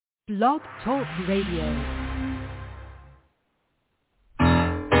Blog Talk Radio.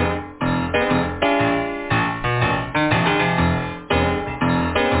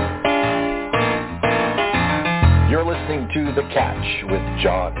 You're listening to The Catch with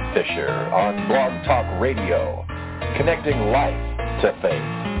John Fisher on Blog Talk Radio, connecting life to faith.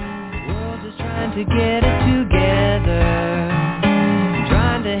 The world is trying to get it together,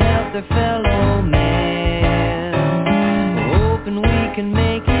 trying to help their fellow man, hoping we can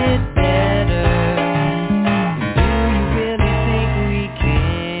make it better. Do you really think we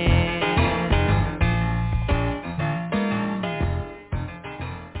can?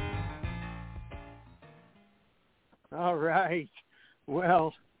 All right.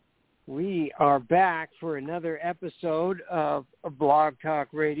 Well, we are back for another episode of Blog Talk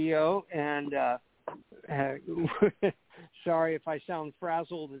Radio, and sorry if I sound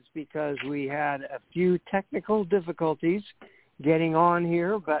frazzled. It's because we had a few technical difficulties getting on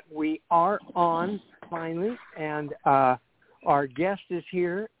here, but we are on finally, and our guest is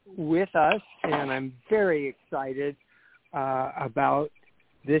here with us, and I'm very excited about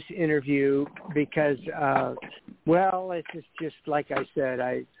this interview because, well, it's just like I said,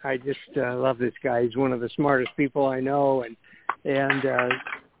 I just love this guy. He's one of the smartest people I know, and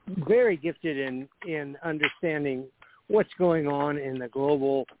very gifted in understanding what's going on in the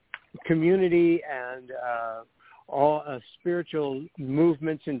global community and all spiritual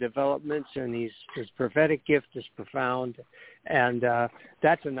movements and developments, and his prophetic gift is profound. And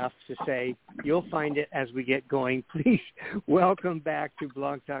that's enough to say. You'll find it as we get going. Please welcome back to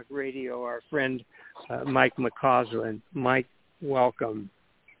Blog Talk Radio our friend Mike McCausland. Mike, welcome.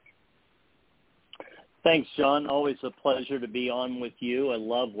 Thanks, John. Always a pleasure to be on with you. I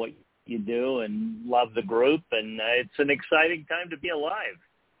love what you do and love the group, and it's an exciting time to be alive.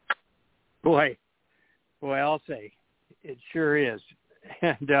 Boy, I'll say it sure is.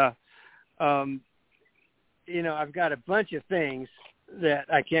 And I've got a bunch of things that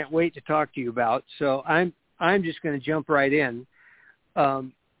I can't wait to talk to you about. So I'm just going to jump right in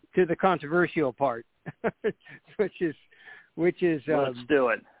to the controversial part, which is let's do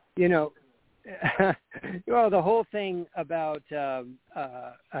it. Well, the whole thing about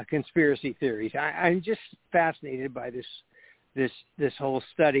conspiracy theories. I'm just fascinated by this whole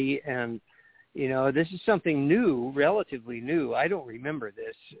study, and this is something new, relatively new. I don't remember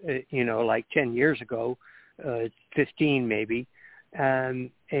this, like 10 years ago, 15 maybe.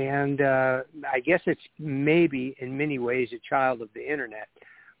 And I guess it's maybe in many ways a child of the internet.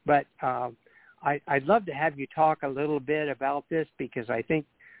 But I'd love to have you talk a little bit about this, because I think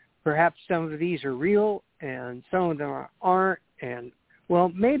perhaps some of these are real and some of them aren't. And, well,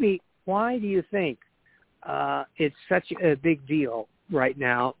 maybe why do you think it's such a big deal right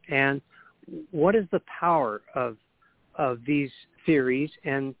now? And what is the power of these theories?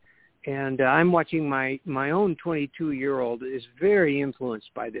 And I'm watching my own 22-year-old is very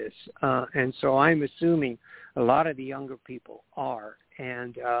influenced by this, and so I'm assuming a lot of the younger people are.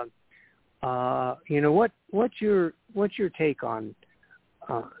 And what's your take on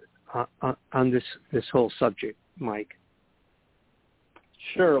this whole subject, Mike?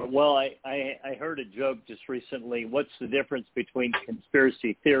 Sure. Well, I heard a joke just recently. What's the difference between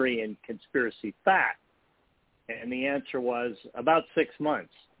conspiracy theory and conspiracy fact? And the answer was about 6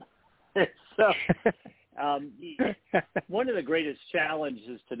 months. So one of the greatest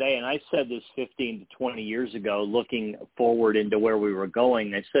challenges today, and I said this 15 to 20 years ago, looking forward into where we were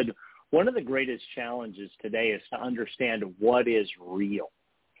going, I said one of the greatest challenges today is to understand what is real.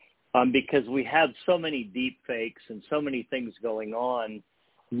 Because we have so many deep fakes and so many things going on.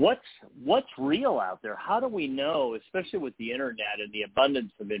 What's real out there? How do we know, especially with the internet and the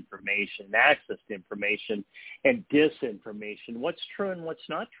abundance of information, access to information and disinformation, what's true and what's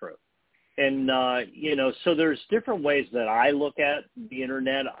not true? And, so there's different ways that I look at the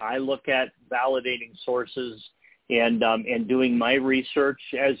internet. I look at validating sources and doing my research.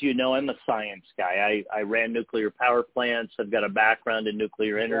 As you know, I'm a science guy. I ran nuclear power plants. I've got a background in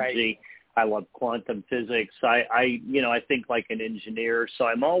nuclear energy. Right. I love quantum physics. I think like an engineer. So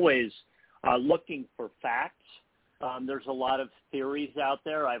I'm always looking for facts. There's a lot of theories out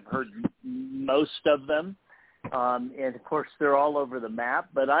there. I've heard most of them. And of course they're all over the map,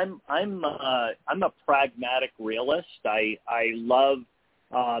 but I'm a pragmatic realist. I love,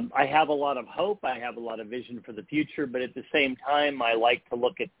 I have a lot of hope. I have a lot of vision for the future, but at the same time, I like to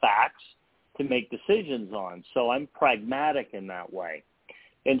look at facts to make decisions on. So I'm pragmatic in that way.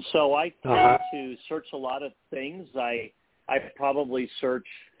 And so I tend to search a lot of things. I probably search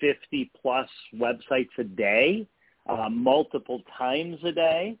 50 plus websites a day, multiple times a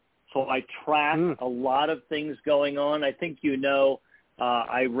day. So I track a lot of things going on. I think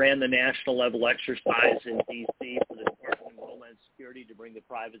I ran the national level exercise in D.C. for the Department of Homeland Security to bring the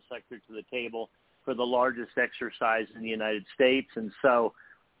private sector to the table for the largest exercise in the United States. And so,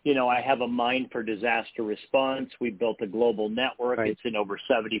 I have a mind for disaster response. We built a global network. Right. It's in over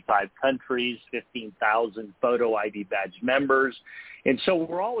 75 countries, 15,000 photo ID badge members. And so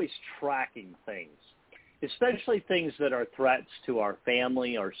we're always tracking things, especially things that are threats to our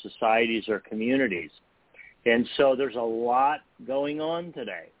family, our societies, our communities. And so there's a lot going on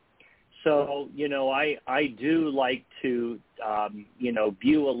today. So, I do like to,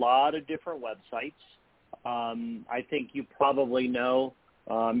 view a lot of different websites. I think you probably know,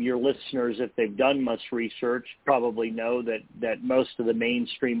 your listeners, if they've done much research, probably know that most of the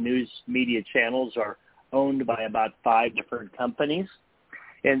mainstream news media channels are owned by about 5 different companies.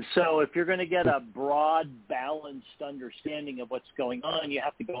 And so if you're going to get a broad, balanced understanding of what's going on, you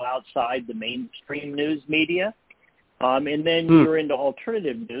have to go outside the mainstream news media. And then you're into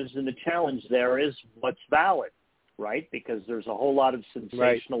alternative news, and the challenge there is what's valid, right? Because there's a whole lot of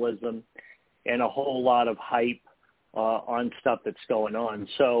sensationalism and a whole lot of hype on stuff that's going on.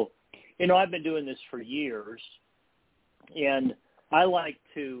 So, I've been doing this for years, and I like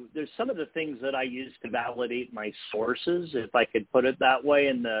to, there's some of the things that I use to validate my sources, if I could put it that way,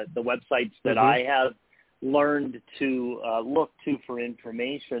 and the websites that I have learned to look to for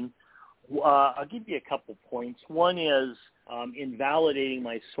information. I'll give you a couple points. One is in validating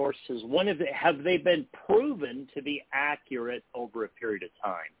my sources, have they been proven to be accurate over a period of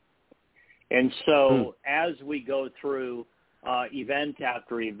time? And so as we go through event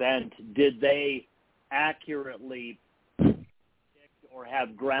after event, did they accurately or have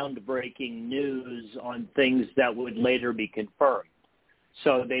groundbreaking news on things that would later be confirmed?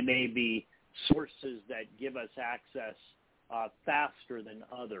 So they may be sources that give us access faster than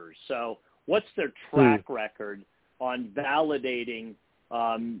others. So what's their track record on validating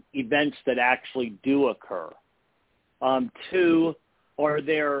events that actually do occur? 2, are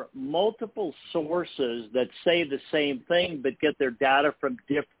there multiple sources that say the same thing but get their data from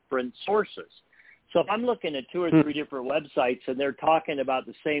different sources? So if I'm looking at 2 or 3 different websites and they're talking about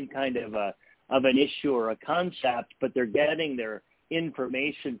the same kind of an issue or a concept, but they're getting their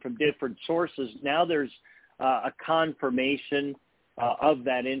information from different sources, now there's a confirmation of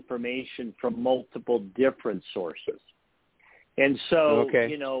that information from multiple different sources. And so,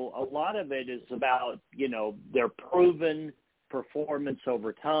 a lot of it is about, their proven performance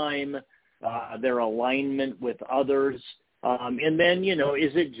over time, their alignment with others. And then,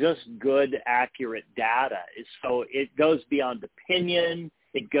 is it just good, accurate data? So it goes beyond opinion.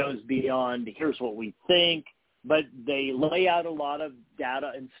 It goes beyond, here's what we think. But they lay out a lot of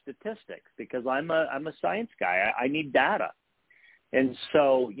data and statistics because I'm a science guy. I need data. And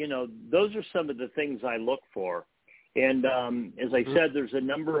so, those are some of the things I look for. And as I said, there's a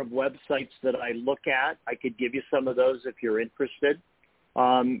number of websites that I look at. I could give you some of those if you're interested,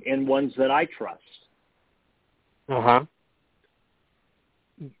 and ones that I trust.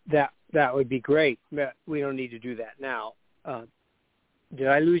 That would be great. But we don't need to do that now. Did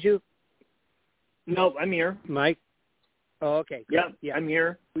I lose you? No, I'm here, Mike. Oh, okay. Yeah, I'm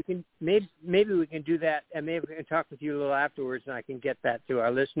here. We can maybe we can do that, and maybe we can talk with you a little afterwards, and I can get that to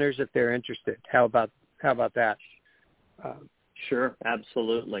our listeners if they're interested. How about that? Sure,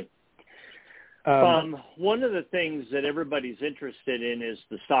 absolutely. One of the things that everybody's interested in is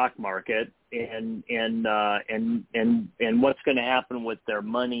the stock market and what's going to happen with their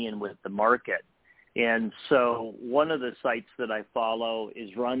money and with the market. And so one of the sites that I follow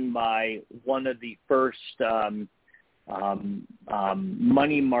is run by one of the first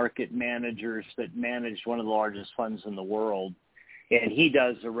money market managers that managed one of the largest funds in the world. And he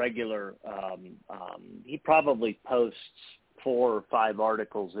does a regular, he probably posts 4 or 5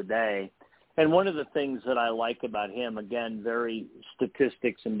 articles a day. And one of the things that I like about him, again, very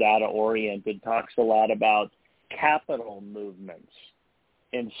statistics and data oriented, talks a lot about capital movements.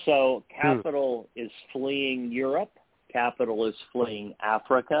 And so capital is fleeing Europe. Capital is fleeing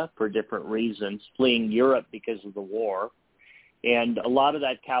Africa for different reasons, fleeing Europe because of the war. And a lot of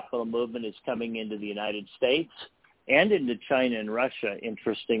that capital movement is coming into the United States and into China and Russia,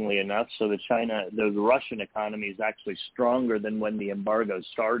 interestingly enough. So the Russian economy is actually stronger than when the embargo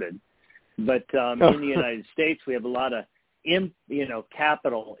started. But in the United States, we have a lot of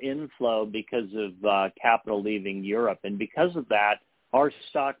capital inflow because of capital leaving Europe. And because of that, our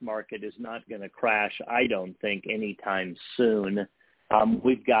stock market is not going to crash, I don't think, anytime soon.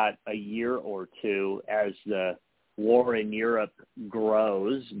 We've got a year or two as the war in Europe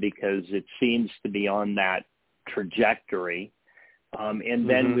grows because it seems to be on that trajectory. and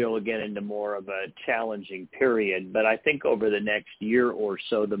then we'll get into more of a challenging period. But I think over the next year or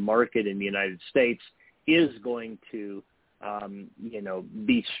so, the market in the United States is going to,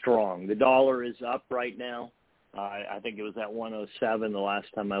 be strong. The dollar is up right now. I think it was at 107 the last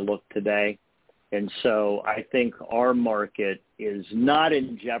time I looked today. And so I think our market is not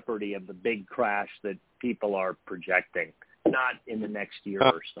in jeopardy of the big crash that people are projecting, not in the next year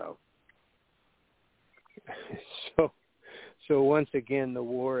or so. So once again, the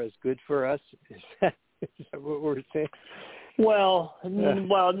war is good for us? Is that what we're saying? Well,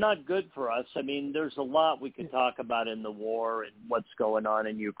 not good for us. I mean, there's a lot we could talk about in the war and what's going on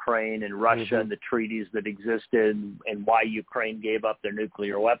in Ukraine and Russia and the treaties that existed and why Ukraine gave up their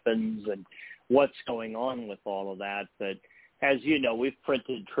nuclear weapons and what's going on with all of that. But as you know, we've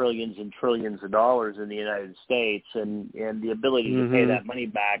printed trillions and trillions of dollars in the United States, and the ability to pay that money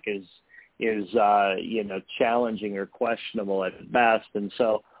back is challenging or questionable at best. And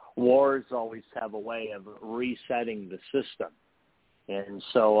so wars always have a way of resetting the system. And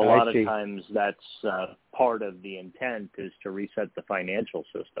so a lot of times that's part of the intent, is to reset the financial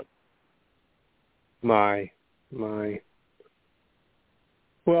system. My.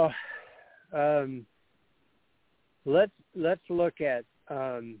 Well, let's look at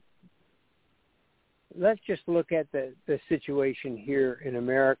let's just look at the situation here in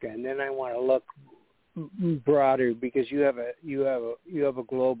America, and then I want to look broader, because you have a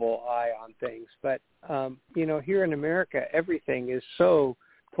global eye on things. But here in America, everything is so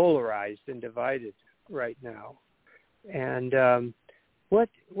polarized and divided right now. And what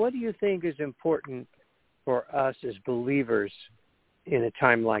do you think is important for us as believers in a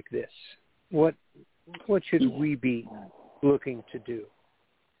time like this? What should we be looking to do?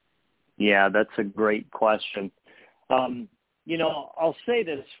 Yeah, that's a great question. I'll say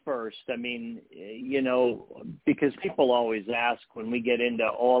this first. I mean, because people always ask when we get into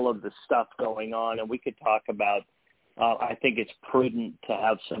all of the stuff going on, and we could talk about, I think it's prudent to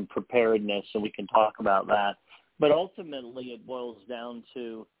have some preparedness, and we can talk about that. But ultimately, it boils down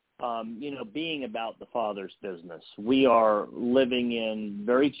to, being about the Father's business. We are living in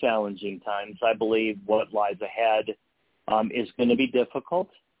very challenging times. I believe what lies ahead is going to be difficult.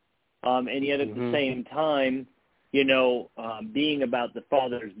 And yet at the same time, being about the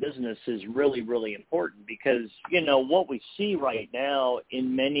Father's business is really, really important, because, what we see right now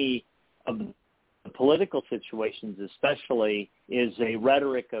in many of the political situations especially is a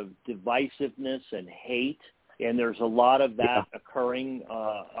rhetoric of divisiveness and hate. And there's a lot of that occurring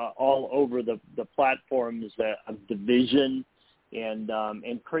all over the platforms of division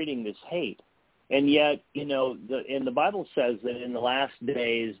and creating this hate. And yet, the Bible says that in the last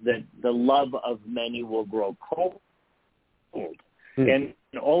days that the love of many will grow cold. And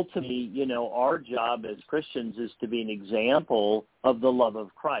ultimately, our job as Christians is to be an example of the love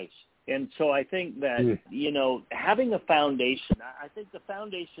of Christ. And so I think that, having a foundation, I think the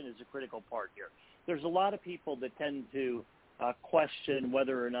foundation is a critical part here. There's a lot of people that tend to question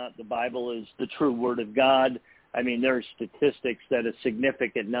whether or not the Bible is the true Word of God. I mean, there are statistics that a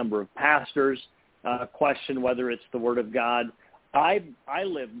significant number of pastors question whether it's the Word of God. I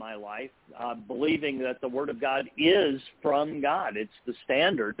live my life believing that the Word of God is from God. It's the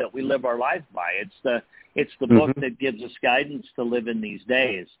standard that we live our lives by. It's the book that gives us guidance to live in these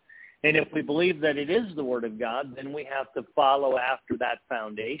days. And if we believe that it is the Word of God, then we have to follow after that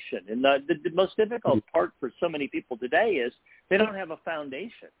foundation. And the most difficult part for so many people today is they don't have a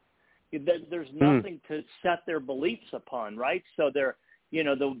foundation. There's nothing to set their beliefs upon, right? So they're,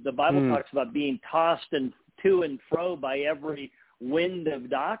 the Bible talks about being tossed to and fro by every wind of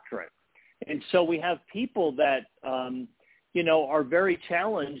doctrine. And so we have people that, are very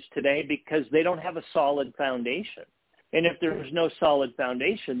challenged today because they don't have a solid foundation. And if there's no solid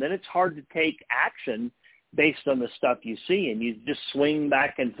foundation, then it's hard to take action based on the stuff you see, and you just swing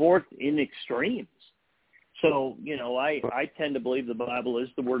back and forth in extremes. So, I tend to believe the Bible is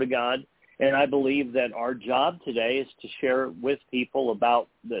the Word of God, and I believe that our job today is to share with people about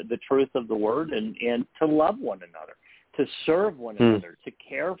the truth of the Word and to love one another, to serve one another, to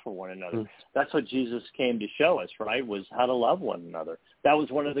care for one another. That's what Jesus came to show us, right, was how to love one another. That was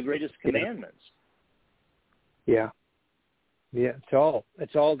one of the greatest commandments. Yeah. Yeah,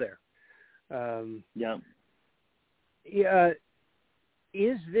 it's all there.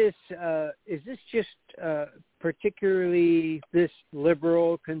 Is this just particularly this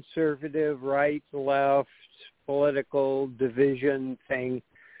liberal, conservative, right, left, political division thing?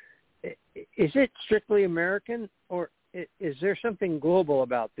 Is it strictly American, or is there something global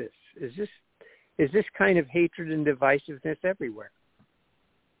about this? Is this kind of hatred and divisiveness everywhere?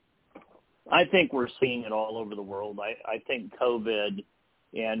 I think we're seeing it all over the world. I think COVID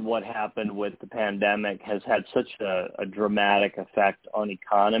and what happened with the pandemic has had such a dramatic effect on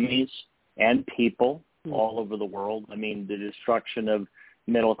economies and people all over the world. I mean, the destruction of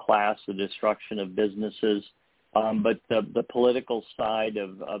middle class, the destruction of businesses, but the political side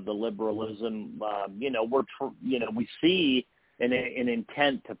of the liberalism, we see an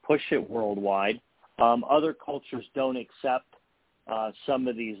intent to push it worldwide. Other cultures don't accept some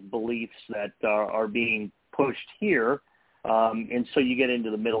of these beliefs that are being pushed here. And so you get into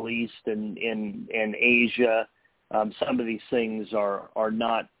the Middle East and Asia. Some of these things are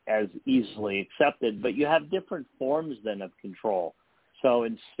not as easily accepted, but you have different forms then of control. So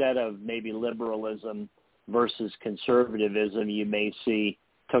instead of maybe liberalism versus conservatism, you may see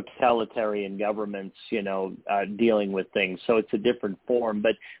totalitarian governments, dealing with things. So it's a different form,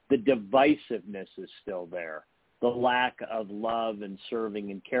 but the divisiveness is still there. The lack of love and serving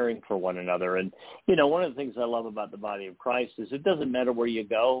and caring for one another. And, one of the things I love about the body of Christ is it doesn't matter where you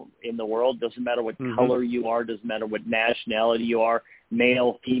go in the world, doesn't matter what color you are, doesn't matter what nationality you are,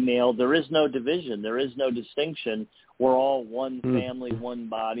 male, female. There is no division. There is no distinction. We're all one family, one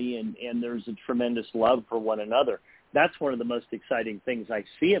body, and there's a tremendous love for one another. That's one of the most exciting things I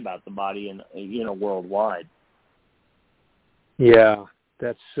see about the body worldwide. Yeah,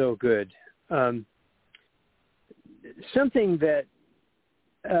 that's so good. Something that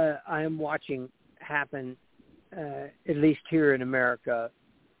I am watching happen, at least here in America,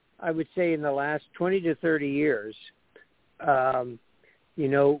 I would say in the last 20 to 30 years,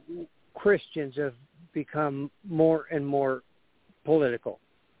 Christians have become more and more political.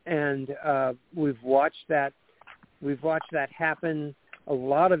 And we've watched that happen. A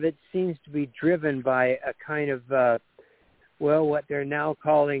lot of it seems to be driven by a kind of what they're now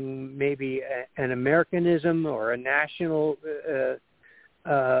calling maybe an Americanism or a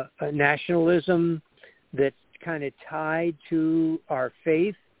nationalism that's kind of tied to our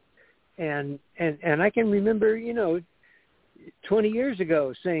faith. And I can remember, 20 years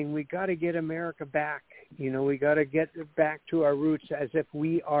ago saying we got to get America back. We got to get back to our roots, as if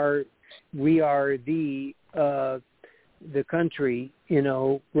we are the country,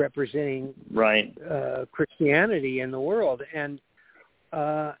 representing Christianity in the world. And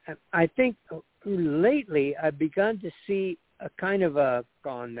I think lately I've begun to see a kind of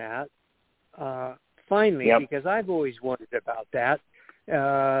on that finally, because I've always wondered about that.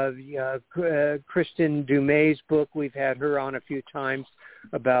 Kristen Dumais' book, we've had her on a few times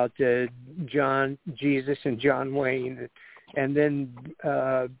about Jesus and John Wayne. And then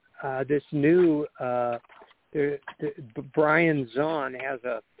this new Brian Zahn has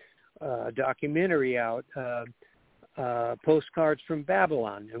a documentary out, Postcards from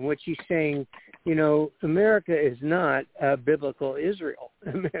Babylon, in which he's saying, America is not biblical Israel.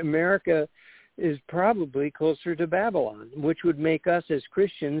 America is probably closer to Babylon, which would make us as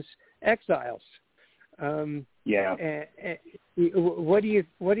Christians exiles. What do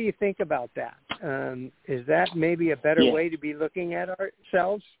you think about that? Is that maybe a better way to be looking at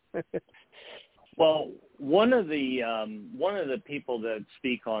ourselves? Well, one of the people that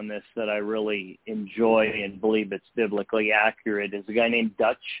speak on this that I really enjoy and believe it's biblically accurate is a guy named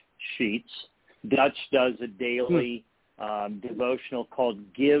Dutch Sheets. Dutch does a daily devotional called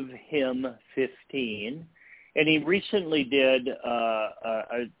Give Him 15. And he recently did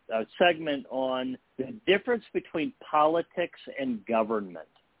a segment on the difference between politics and government.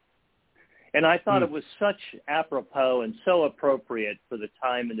 And I thought it was such apropos and so appropriate for the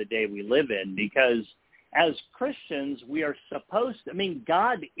time and the day we live in, because as Christians, we are supposed to,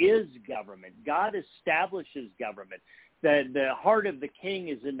 God is government. God establishes government. The heart of the king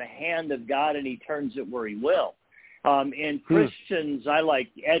is in the hand of God, and he turns it where he will. And Christians, I like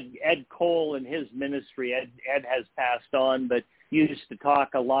Ed Cole and his ministry. Ed has passed on, but used to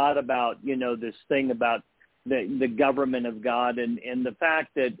talk a lot about, this thing about the government of God and the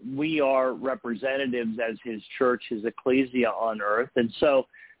fact that we are representatives as his church, his ecclesia on earth. And so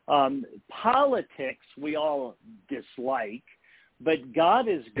politics we all dislike, but God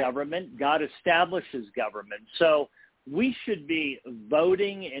is government. God establishes government. So we should be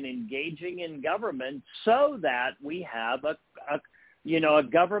voting and engaging in government so that we have a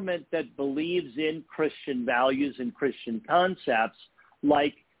government that believes in Christian values and Christian concepts,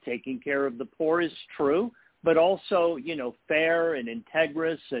 like taking care of the poor is true, but also, fair and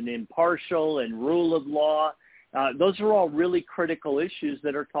integrous and impartial and rule of law. Those are all really critical issues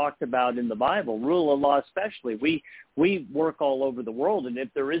that are talked about in the Bible, rule of law especially. We work all over the world, and if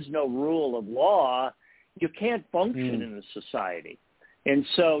there is no rule of law, you can't function in a society. And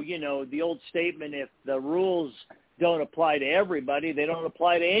so, the old statement, if the rules don't apply to everybody, they don't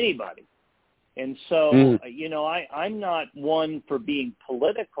apply to anybody. And so, I'm not one for being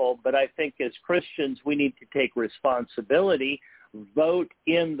political, but I think as Christians, we need to take responsibility, vote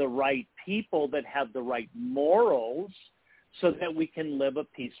in the right people that have the right morals so that we can live a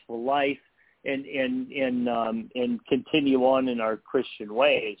peaceful life and continue on in our Christian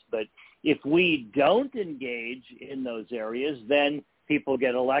ways. But if we don't engage in those areas, then people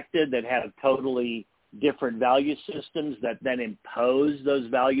get elected that have totally different value systems that then impose those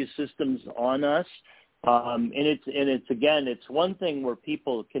value systems on us. And it's one thing where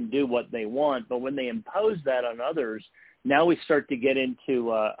people can do what they want, but when they impose that on others, now we start to get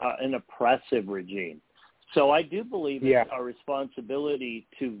into an oppressive regime. So I do believe it's our responsibility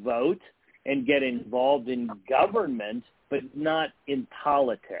to vote and get involved in government, but not in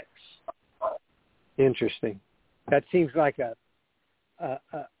politics. Interesting. That seems like a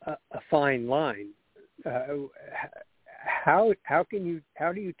fine line. How do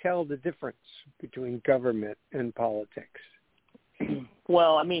you tell the difference between government and politics?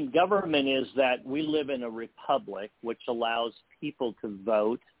 Well, I mean, government is that we live in a republic, which allows people to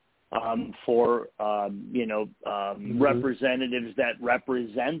vote for representatives that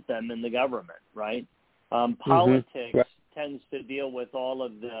represent them in the government, right? Politics tends to deal with all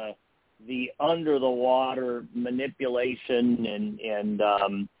of the under the water manipulation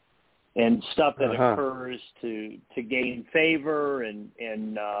and stuff that occurs to gain favor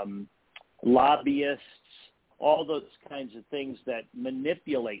and lobbyists, all those kinds of things that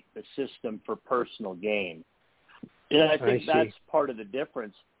manipulate the system for personal gain. And I think that's part of the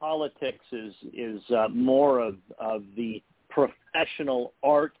difference. Politics is more of the professional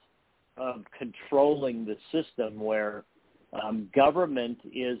art of controlling the system, where government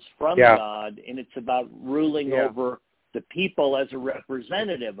is from God, and it's about ruling over the people as a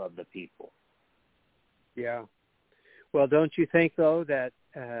representative of the people. Yeah. Well, don't you think, though, that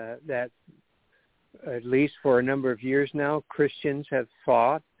at least for a number of years now, Christians have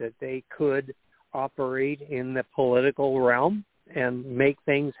thought that they could operate in the political realm and make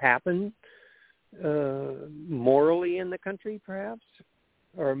things happen morally in the country, perhaps?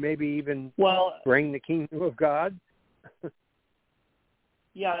 Or maybe even bring the kingdom of God?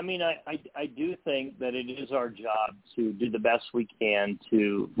 Yeah, I mean, I do think that it is our job to do the best we can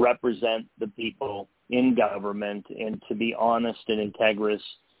to represent the people in government and to be honest and integrous.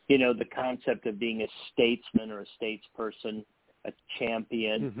 You know, the concept of being a statesman or a statesperson, a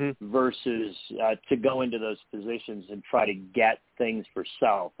champion, versus to go into those positions and try to get things for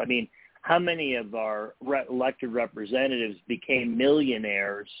self. I mean, how many of our elected representatives became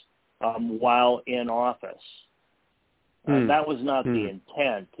millionaires while in office? That was not the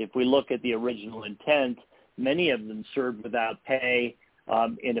intent. If we look at the original intent, many of them served without pay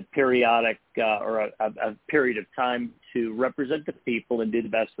in a periodic or a period of time to represent the people and do the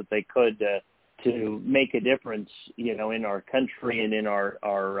best that they could to make a difference, you know, in our country and in our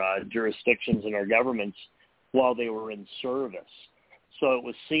jurisdictions and our governments while they were in service. So it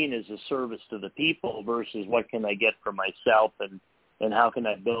was seen as a service to the people versus what can I get for myself and how can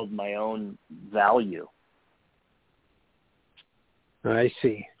I build my own value. I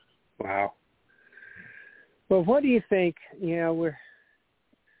see. Wow. Well, what do you think? You know,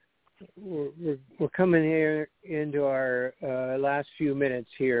 we're coming here into our last few minutes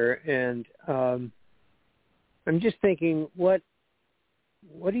here, and I'm just thinking, what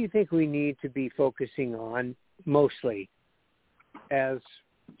do you think we need to be focusing on mostly as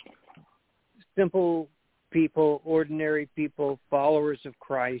simple people, ordinary people, followers of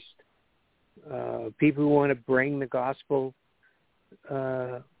Christ, people who want to bring the gospel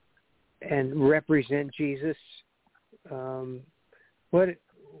and represent Jesus? What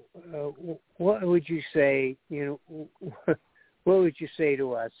would you say? You know, what would you say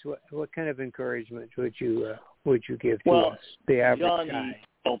to us? What kind of encouragement would you give to us, the average guy?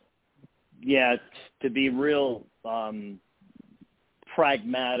 Yeah, to be real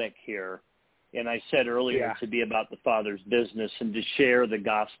pragmatic here, and I said earlier to be about the Father's business and to share the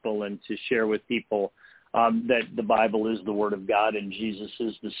gospel and to share with people that the Bible is the Word of God and Jesus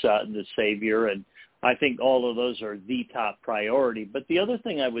is the Savior, and I think all of those are the top priority. But the other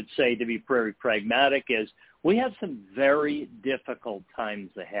thing I would say, to be very pragmatic, is we have some very difficult times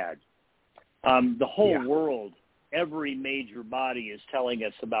ahead. The whole world, every major body is telling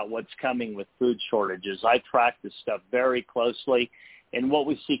us about what's coming with food shortages. I track this stuff very closely, and what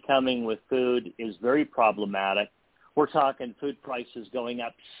we see coming with food is very problematic. We're talking food prices going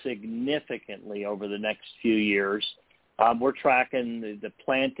up significantly over the next few years. We're tracking the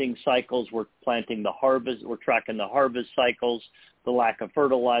planting cycles. We're tracking the harvest cycles, the lack of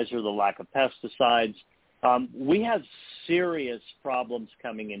fertilizer, the lack of pesticides. We have serious problems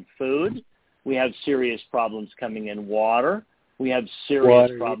coming in food. We have serious problems coming in water. We have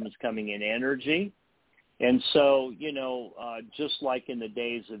serious problems coming in energy. And so, just like in the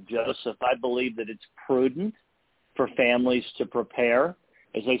days of Joseph, I believe that it's prudent for families to prepare.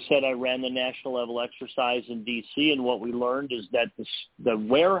 As I said, I ran the national level exercise in D.C., and what we learned is that the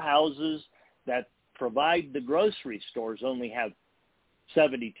warehouses that provide the grocery stores only have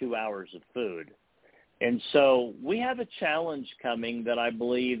 72 hours of food. And so we have a challenge coming that I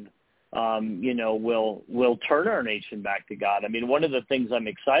believe, will turn our nation back to God. I mean, one of the things I'm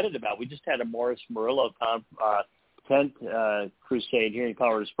excited about, we just had a Morris Murillo tent crusade here in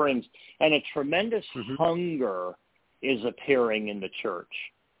Colorado Springs, and a tremendous hunger is appearing in the church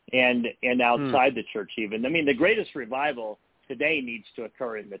and outside the church even. I mean, the greatest revival today needs to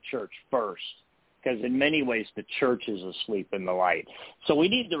occur in the church first, because in many ways the church is asleep in the light. So we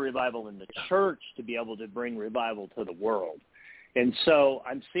need the revival in the church to be able to bring revival to the world. And so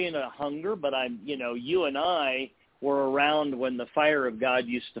I'm seeing a hunger, but you and I were around when the fire of God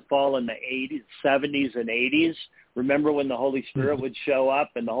used to fall in the 80s, 70s and 80s. Remember when the Holy Spirit would show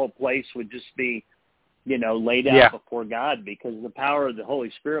up and the whole place would just be, laid out before God, because the power of the Holy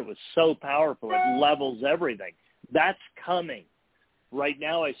Spirit was so powerful, it levels everything. That's coming. Right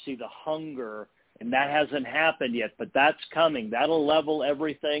now I see the hunger, and that hasn't happened yet, but that's coming. That'll level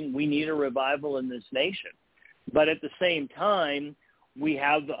everything. We need a revival in this nation. But at the same time, we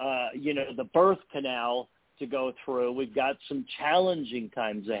have, the birth canal to go through. We've got some challenging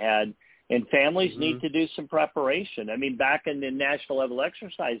times ahead, and families need to do some preparation. I mean, back in the national level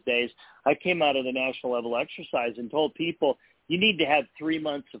exercise days, I came out of the national level exercise and told people you need to have 3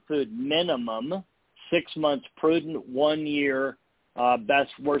 months of food minimum, 6 months prudent, 1 year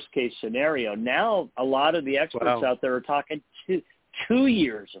best worst case scenario. Now, a lot of the experts out there are talking 2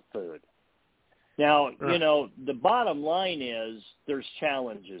 years of food. Now, the bottom line is there's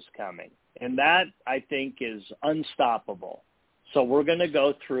challenges coming, and that, I think, is unstoppable. So we're going to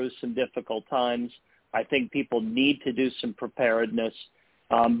go through some difficult times. I think people need to do some preparedness.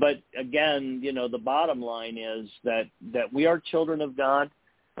 But, again, the bottom line is that we are children of God.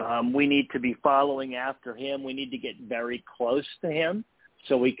 We need to be following after him. We need to get very close to him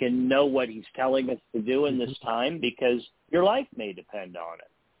so we can know what he's telling us to do in this time, because your life may depend on it.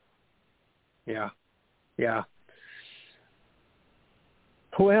 Yeah.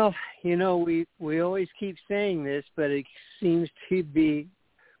 Well, we always keep saying this, but it seems to be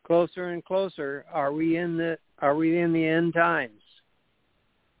closer and closer. Are we in the end times?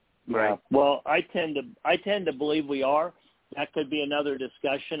 Yeah. Right. Well, I tend to believe we are. That could be another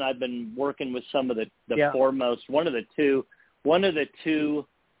discussion. I've been working with some of the foremost, one of the two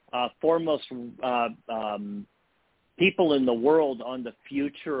foremost people in the world on the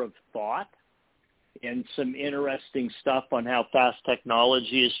future of thought, and some interesting stuff on how fast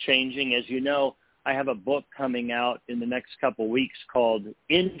technology is changing. As you know, I have a book coming out in the next couple of weeks called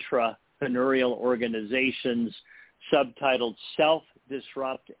Intrapreneurial Organizations, subtitled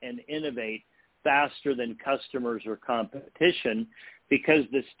Self-Disrupt and Innovate Faster Than Customers or Competition, because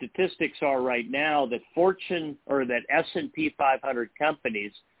the statistics are right now that that S&P 500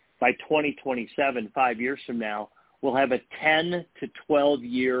 companies by 2027, 5 years from now, will have a 10 to 12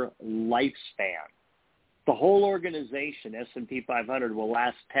 year lifespan. The whole organization, S&P 500, will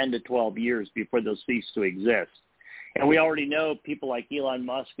last 10 to 12 years before they'll cease to exist. And we already know people like Elon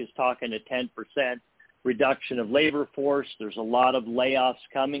Musk is talking a 10% reduction of labor force. There's a lot of layoffs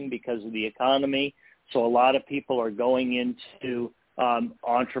coming because of the economy. So a lot of people are going into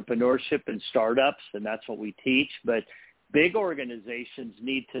entrepreneurship and startups, and that's what we teach. But big organizations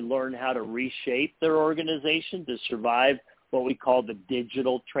need to learn how to reshape their organization to survive what we call the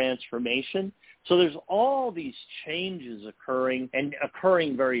digital transformation. So there's all these changes occurring, and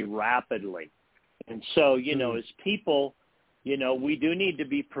occurring very rapidly. And so, as people, we do need to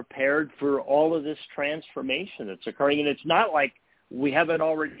be prepared for all of this transformation that's occurring. And it's not like we haven't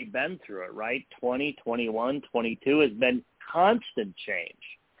already been through it, right? 2021, 22 has been constant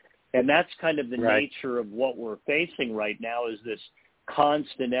change. And that's kind of the nature of what we're facing right now, is this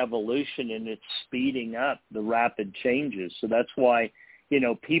constant evolution, and it's speeding up the rapid changes. So that's why,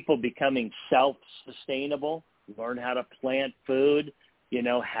 people becoming self-sustainable, learn how to plant food,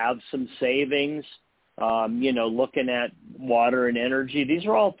 have some savings, looking at water and energy. These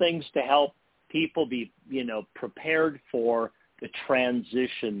are all things to help people be, prepared for the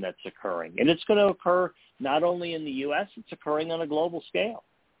transition that's occurring. And it's going to occur not only in the U.S., it's occurring on a global scale.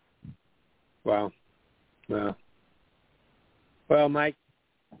 Wow. Well, Mike,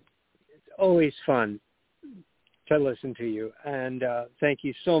 it's always fun to listen to you. And thank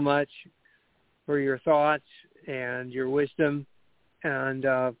you so much for your thoughts and your wisdom. And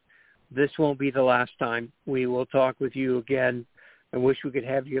this won't be the last time. We will talk with you again. I wish we could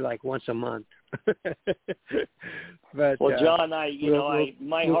have you like once a month. But well, John, my we'll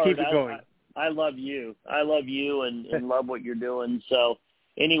heart, keep it going. I love you. I love you and love what you're doing. So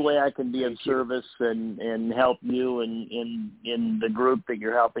any way I can be of service and help you and in the group that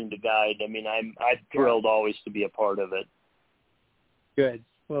you're helping to guide, I mean, I'm thrilled always to be a part of it. Good.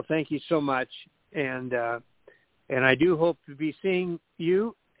 Well, thank you so much. And I do hope to be seeing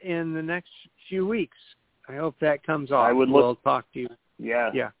you in the next few weeks. I hope that comes off. We'll talk to you.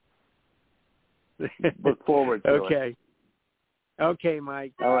 Yeah. Yeah. Look forward to it. Okay,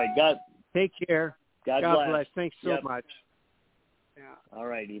 Mike. All right. Take care. God bless. Thanks so much. Yeah. All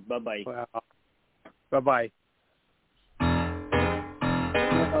righty. Bye-bye. Well, bye-bye.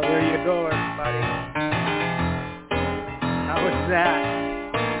 Well, there you go, everybody. How was that?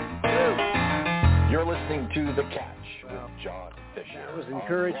 Woo. You're listening to The Catch with John Fisher. That was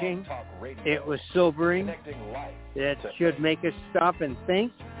encouraging. It was sobering. It should make us stop and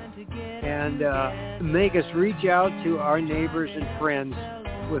think and make us reach out to our neighbors and friends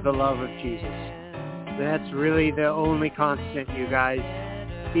with the love of Jesus. That's really the only constant, you guys.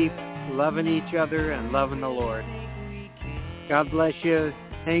 Keep loving each other and loving the Lord. God bless you.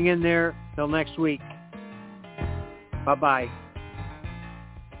 Hang in there till next week. Bye-bye.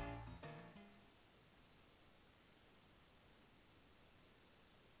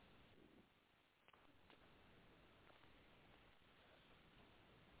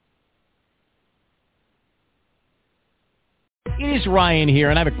 It is Ryan here,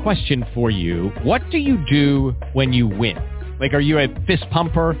 and I have a question for you. What do you do when you win? Like, are you a fist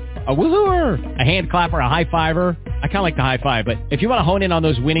pumper, a woohooer, a hand clapper, a high fiver? I kind of like the high five, but if you want to hone in on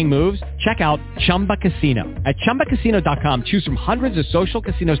those winning moves, check out Chumba Casino. At ChumbaCasino.com, choose from hundreds of social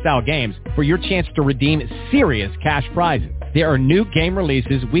casino-style games for your chance to redeem serious cash prizes. There are new game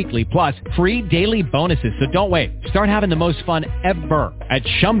releases weekly, plus free daily bonuses, so don't wait. Start having the most fun ever at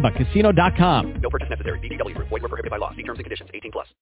ChumbaCasino.com. No purchase necessary. VGW Group. Void where prohibited by law. See terms and conditions. 18+.